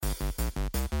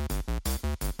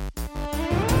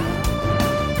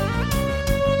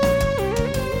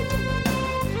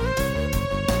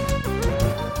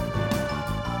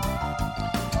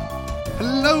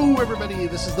everybody.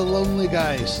 This is the Lonely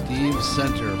Guy, Steve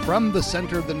Center, from the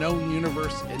center of the known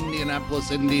universe,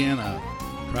 Indianapolis, Indiana.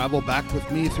 Travel back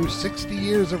with me through 60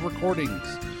 years of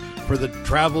recordings for the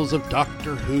travels of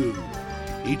Doctor Who.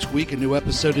 Each week, a new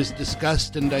episode is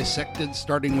discussed and dissected,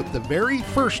 starting with the very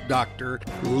first Doctor,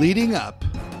 leading up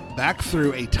back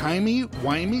through a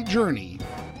timey-wimey journey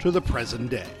to the present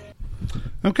day.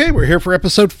 Okay, we're here for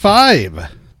episode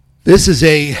 5. This is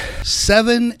a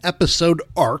 7-episode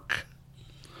arc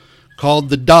called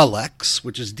The Daleks,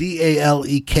 which is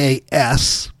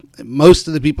D-A-L-E-K-S. Most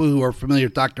of the people who are familiar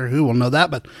with Doctor Who will know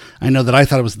that, but I know that I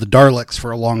thought it was The Daleks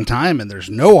for a long time, and there's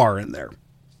no R in there.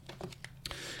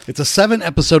 It's a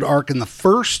 7-episode arc, and the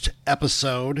first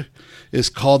episode is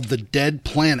called The Dead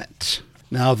Planet.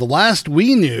 Now, the last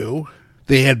we knew,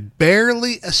 they had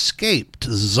barely escaped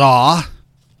Za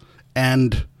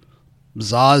and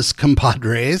Za's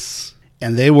compadres,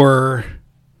 and they were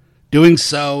doing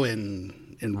so in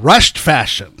rushed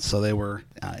fashion. So they were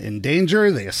in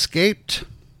danger. They escaped.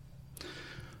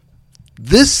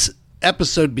 This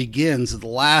episode begins at the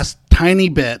last tiny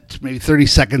bit, maybe 30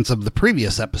 seconds of the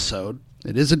previous episode.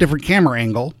 It is a different camera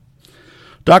angle.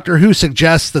 Doctor Who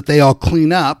suggests that they all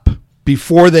clean up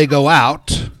before they go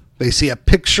out. They see a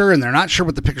picture, and they're not sure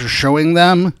what the picture's showing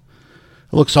them.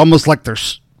 It looks almost like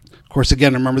there's... Of course,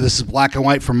 again, remember, this is black and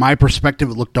white. From my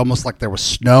perspective, it looked almost like there was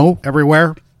snow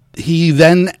everywhere. He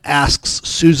then asks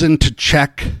Susan to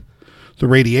check the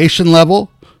radiation level.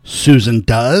 Susan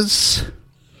does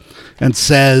and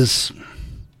says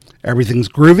everything's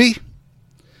groovy.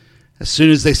 As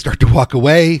soon as they start to walk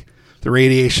away, the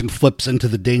radiation flips into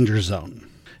the danger zone.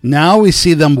 Now we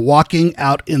see them walking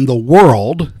out in the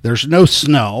world. There's no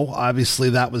snow. Obviously,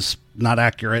 that was not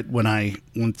accurate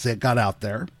once they got out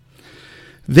there.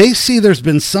 They see there's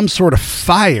been some sort of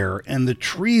fire, and the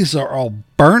trees are all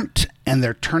burnt, and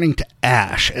they're turning to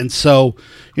ash. And so,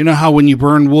 you know how when you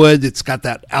burn wood, it's got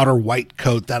that outer white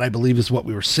coat. That, I believe, is what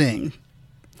we were seeing.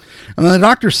 And then the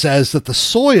doctor says that the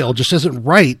soil just isn't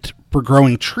right for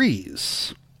growing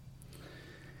trees.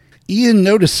 Ian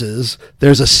notices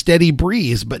there's a steady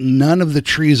breeze, but none of the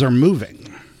trees are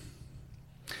moving.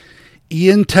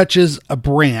 Ian touches a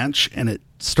branch, and it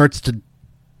starts to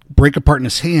break apart in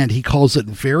his hand. He calls it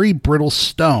very brittle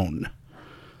stone.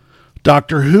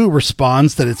 Doctor Who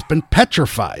responds that it's been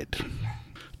petrified.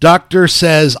 Doctor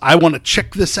says, I want to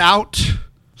check this out.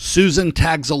 Susan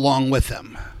tags along with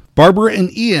him. Barbara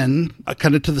and Ian are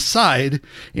kind of to the side,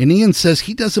 and Ian says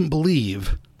he doesn't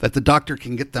believe that the doctor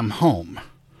can get them home.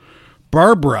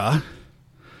 Barbara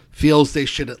feels they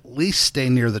should at least stay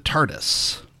near the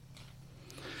TARDIS.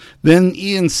 Then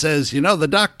Ian says, the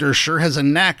doctor sure has a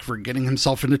knack for getting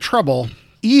himself into trouble.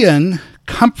 Ian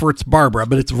comforts Barbara,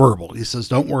 but it's verbal. He says,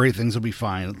 don't worry, things will be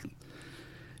fine.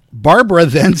 Barbara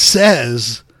then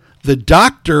says, the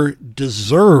doctor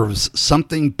deserves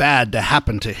something bad to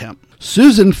happen to him.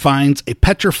 Susan finds a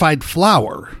petrified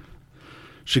flower.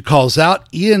 She calls out.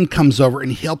 Ian comes over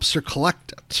and he helps her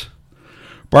collect it.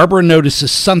 Barbara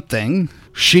notices something.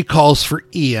 She calls for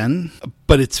Ian,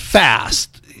 but it's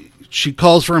fast. She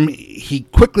calls for him. He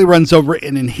quickly runs over,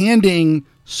 and in handing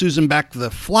Susan back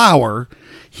the flower,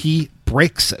 he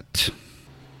breaks it.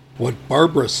 What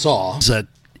Barbara saw was an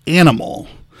animal,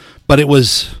 but it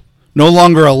was no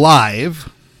longer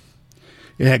alive.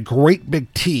 It had great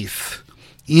big teeth.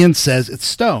 Ian says it's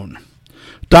stone.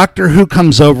 Doctor Who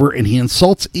comes over, and he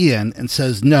insults Ian and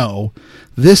says, no,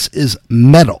 this is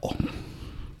metal.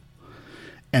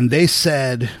 And they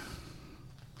said,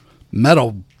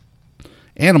 metal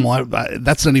animal,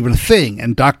 that's not even a thing.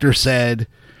 And Doctor said,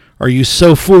 are you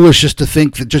so foolish just to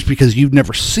think that just because you've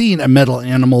never seen a metal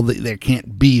animal that there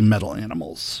can't be metal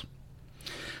animals?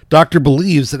 Doctor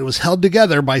believes that it was held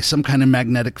together by some kind of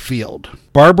magnetic field.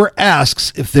 Barbara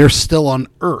asks if they're still on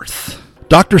Earth.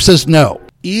 Doctor says no.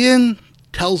 Ian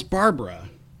tells Barbara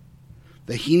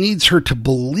that he needs her to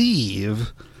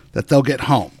believe that they'll get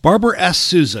home. Barbara asks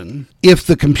Susan if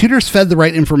the computer's fed the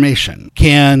right information,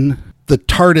 can the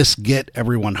TARDIS get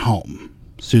everyone home?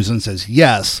 Susan says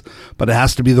yes, but it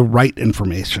has to be the right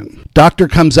information. Doctor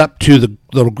comes up to the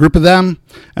little group of them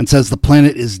and says the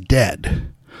planet is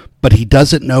dead, but he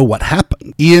doesn't know what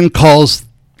happened. Ian calls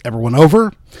everyone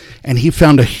over, and he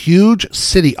found a huge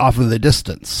city off in the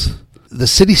distance. The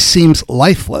city seems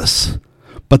lifeless,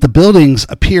 but the buildings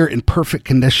appear in perfect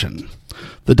condition.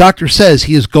 The doctor says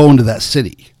he is going to that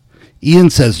city.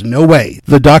 Ian says, no way.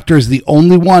 The doctor is the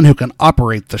only one who can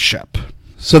operate the ship.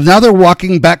 So now they're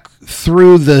walking back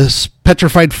through this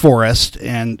petrified forest,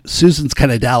 and Susan's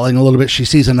kind of dallying a little bit. She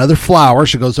sees another flower.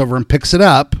 She goes over and picks it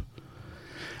up,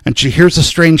 and she hears a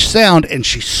strange sound, and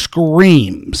she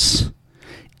screams.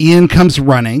 Ian comes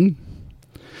running.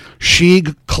 She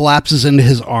collapses into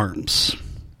his arms.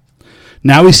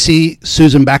 Now we see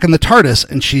Susan back in the TARDIS,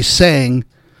 and she's saying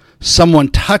someone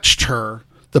touched her,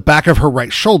 the back of her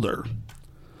right shoulder.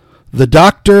 The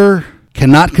Doctor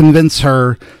cannot convince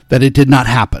her that it did not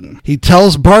happen. He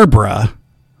tells Barbara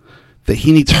that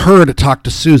he needs her to talk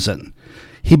to Susan.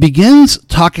 He begins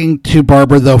talking to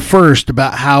Barbara, though, first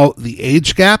about how the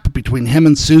age gap between him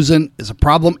and Susan is a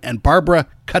problem, and Barbara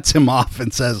cuts him off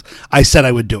and says, I said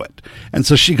I would do it. And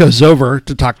so she goes over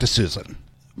to talk to Susan.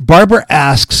 Barbara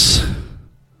asks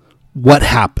what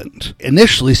happened.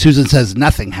 Initially, Susan says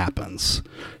nothing happens.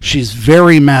 She's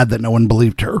very mad that no one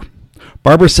believed her.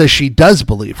 Barbara says she does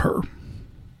believe her.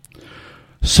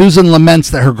 Susan laments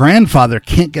that her grandfather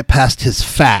can't get past his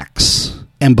facts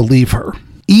and believe her.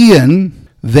 Ian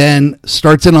then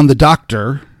starts in on the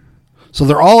Doctor. So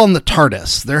they're all on the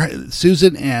TARDIS.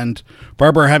 Susan and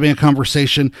Barbara are having a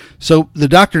conversation. So the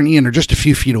Doctor and Ian are just a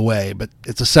few feet away, but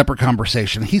it's a separate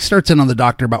conversation. He starts in on the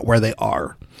Doctor about where they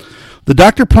are. The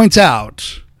Doctor points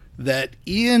out that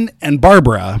Ian and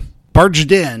Barbara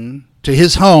barged in to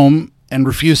his home and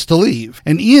refused to leave.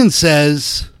 And Ian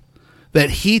says that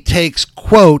he takes,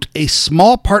 quote, a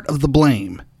small part of the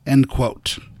blame, end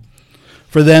quote,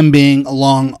 for them being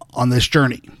along on this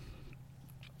journey.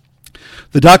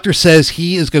 The Doctor says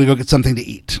he is going to go get something to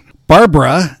eat.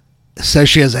 Barbara says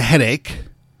she has a headache.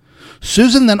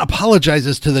 Susan then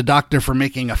apologizes to the Doctor for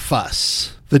making a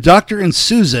fuss. The Doctor and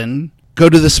Susan go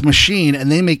to this machine,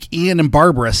 and they make Ian and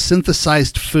Barbara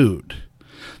synthesized food.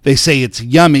 They say it's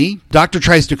yummy. Doctor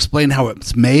tries to explain how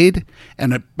it's made,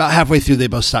 and about halfway through, they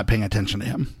both stop paying attention to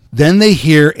him. Then they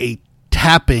hear a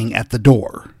tapping at the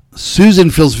door. Susan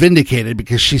feels vindicated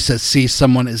because she says, see,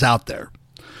 someone is out there.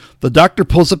 The Doctor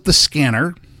pulls up the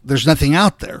scanner. There's nothing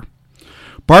out there.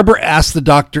 Barbara asks the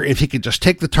Doctor if he could just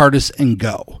take the TARDIS and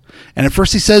go. And at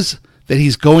first he says that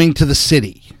he's going to the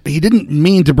city. He didn't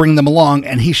mean to bring them along,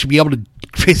 and he should be able to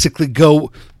basically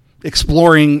go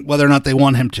exploring whether or not they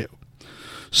want him to.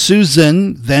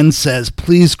 Susan then says,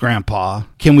 please, Grandpa,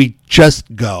 can we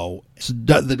just go? So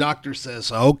the Doctor says,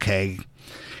 okay.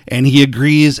 And he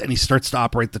agrees, and he starts to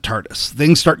operate the TARDIS.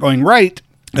 Things start going right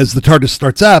as the TARDIS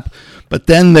starts up, but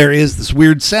then there is this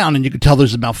weird sound, and you can tell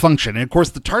there's a malfunction. And, of course,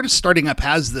 the TARDIS starting up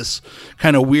has this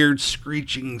kind of weird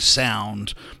screeching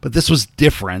sound, but this was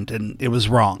different, and it was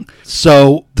wrong.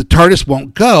 So the TARDIS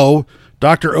won't go.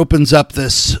 Doctor opens up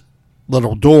this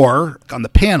little door on the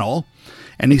panel,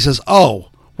 and he says, oh,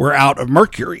 we're out of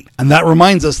mercury. And that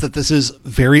reminds us that this is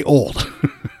very old.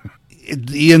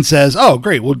 Ian says, oh,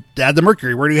 great, we'll add the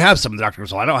mercury. Where do you have some? The Doctor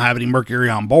goes, well, I don't have any mercury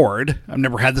on board. I've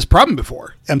never had this problem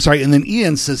before. I'm sorry. And then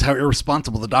Ian says how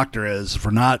irresponsible the Doctor is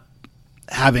for not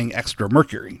having extra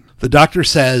mercury. The Doctor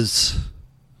says,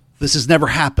 this has never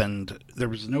happened. There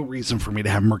was no reason for me to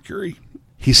have mercury.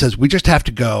 He says, we just have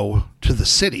to go to the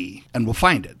city and we'll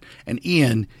find it. And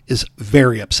Ian is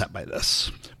very upset by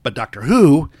this. But Doctor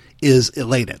Who is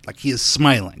elated. Like, he is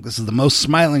smiling. This is the most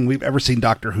smiling we've ever seen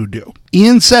Doctor Who do.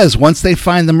 Ian says once they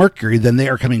find the mercury, then they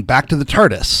are coming back to the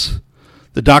TARDIS.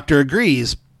 The Doctor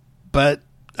agrees, but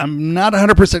I'm not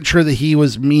 100% sure that he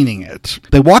was meaning it.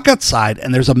 They walk outside,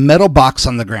 and there's a metal box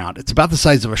on the ground. It's about the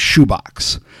size of a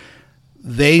shoebox.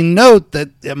 They note that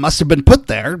it must have been put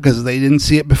there because they didn't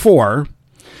see it before.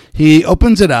 He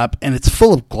opens it up, and it's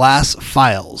full of glass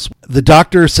files. The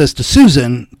Doctor says to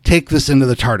Susan, take this into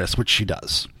the TARDIS, which she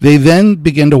does. They then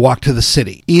begin to walk to the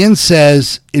city. Ian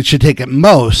says it should take at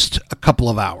most a couple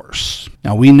of hours.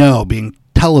 Now, we know, being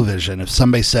television, if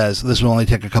somebody says this will only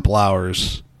take a couple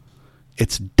hours,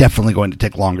 it's definitely going to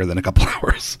take longer than a couple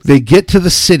hours. They get to the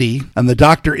city, and the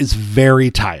Doctor is very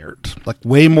tired, like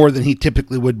way more than he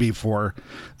typically would be for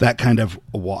that kind of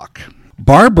a walk.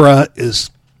 Barbara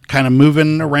is kind of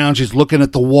moving around. She's looking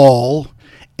at the wall,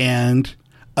 and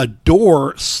a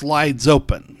door slides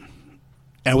open.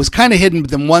 And it was kind of hidden,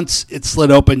 but then once it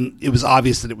slid open, it was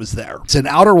obvious that it was there. It's an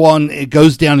outer wall, and it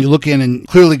goes down. You look in, and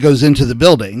clearly goes into the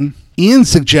building. Ian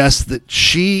suggests that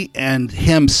she and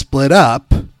him split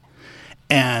up,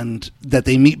 and that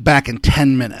they meet back in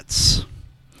 10 minutes.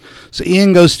 So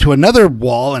Ian goes to another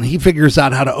wall, and he figures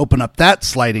out how to open up that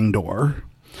sliding door.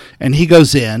 And he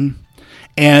goes in.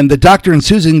 And the Doctor and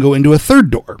Susan go into a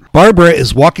third door. Barbara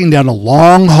is walking down a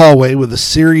long hallway with a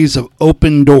series of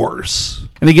open doors.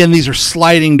 And again, these are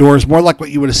sliding doors, more like what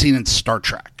you would have seen in Star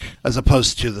Trek, as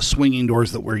opposed to the swinging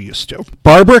doors that we're used to.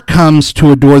 Barbara comes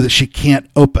to a door that she can't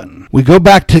open. We go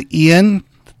back to Ian,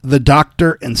 the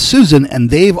Doctor, and Susan, and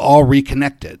they've all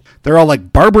reconnected. They're all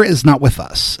like, Barbara is not with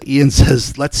us. Ian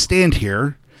says, let's stand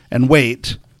here and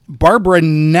wait. Barbara,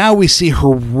 now we see her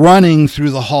running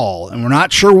through the hall, and we're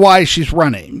not sure why she's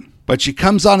running, but she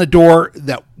comes on a door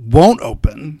that won't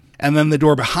open, and then the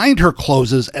door behind her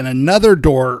closes and another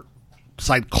door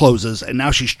side closes, and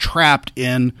now she's trapped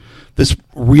in this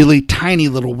really tiny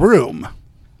little room.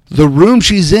 The room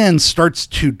she's in starts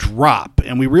to drop,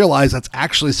 and we realize that's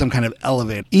actually some kind of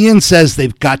elevator. Ian says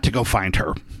they've got to go find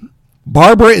her.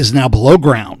 Barbara is now below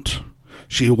ground.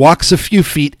 She walks a few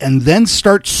feet and then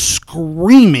starts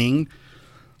screaming,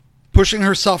 pushing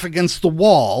herself against the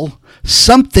wall.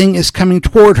 Something is coming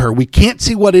toward her. We can't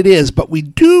see what it is, but we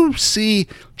do see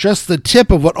just the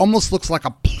tip of what almost looks like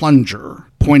a plunger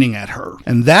pointing at her.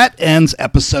 And that ends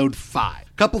episode 5.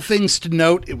 Couple things to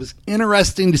note. It was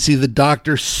interesting to see the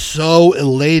Doctor so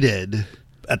elated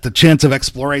at the chance of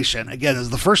exploration. Again, this is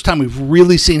the first time we've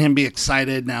really seen him be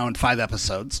excited now in 5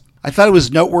 episodes. I thought it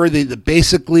was noteworthy that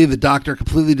basically the Doctor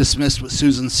completely dismissed what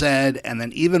Susan said, and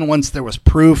then even once there was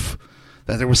proof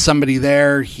that there was somebody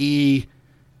there, she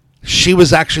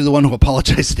was actually the one who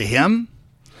apologized to him.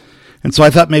 And so I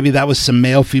thought maybe that was some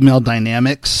male-female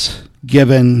dynamics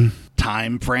given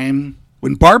time frame.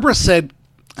 When Barbara said,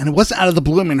 and it wasn't out of the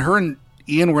blue, I mean, her and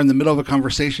Ian were in the middle of a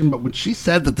conversation, but when she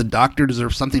said that the Doctor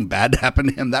deserves something bad to happen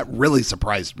to him, that really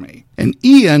surprised me. And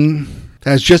Ian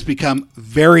has just become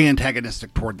very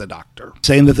antagonistic toward the Doctor,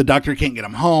 saying that the Doctor can't get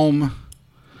him home,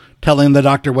 telling the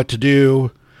Doctor what to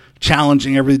do,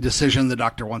 challenging every decision the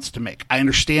Doctor wants to make. I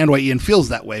understand why Ian feels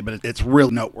that way, but it's real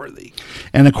noteworthy.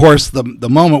 And of course, the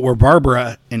moment where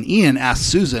Barbara and Ian asked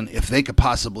Susan if they could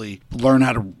possibly learn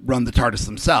how to run the TARDIS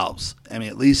themselves. I mean,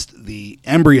 at least the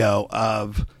embryo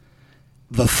of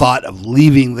the thought of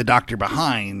leaving the Doctor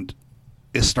behind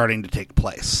is starting to take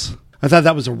place. I thought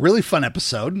that was a really fun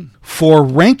episode. For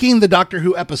ranking the Doctor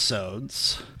Who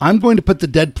episodes, I'm going to put The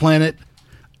Dead Planet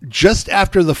just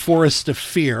after The Forest of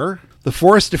Fear. The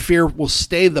Forest of Fear will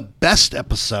stay the best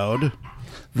episode.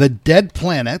 The Dead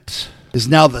Planet is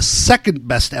now the second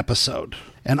best episode.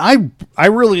 And I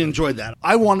really enjoyed that.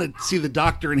 I wanted to see the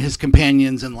Doctor and his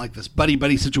companions in like this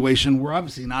buddy-buddy situation. We're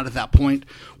obviously not at that point.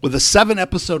 With a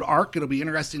 7-episode arc, it'll be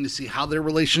interesting to see how their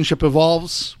relationship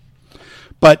evolves.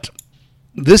 But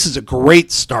this is a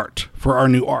great start for our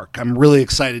new arc. I'm really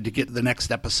excited to get to the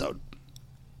next episode.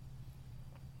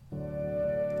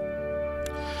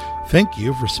 Thank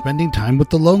you for spending time with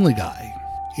The Lonely Guy.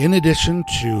 In addition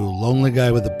to Lonely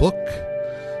Guy with a Book,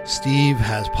 Steve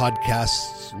has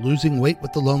podcasts Losing Weight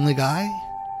with The Lonely Guy,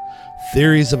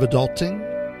 Theories of Adulting,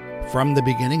 From the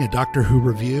Beginning, a Doctor Who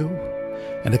review,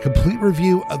 and a complete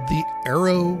review of the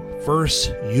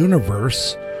Arrowverse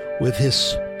universe with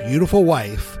his beautiful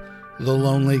wife, The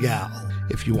Lonely Gal.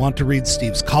 If you want to read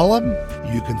Steve's column,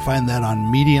 you can find that on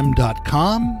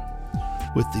medium.com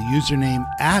with the username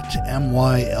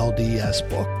 @MYLDSBooks.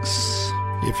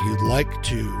 If you'd like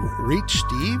to reach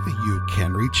Steve, you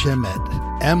can reach him at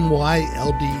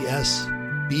MYLDSBOOKS,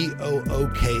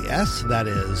 that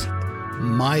is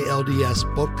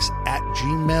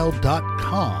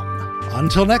myldsbooks@gmail.com.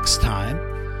 Until next time,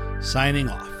 signing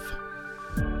off.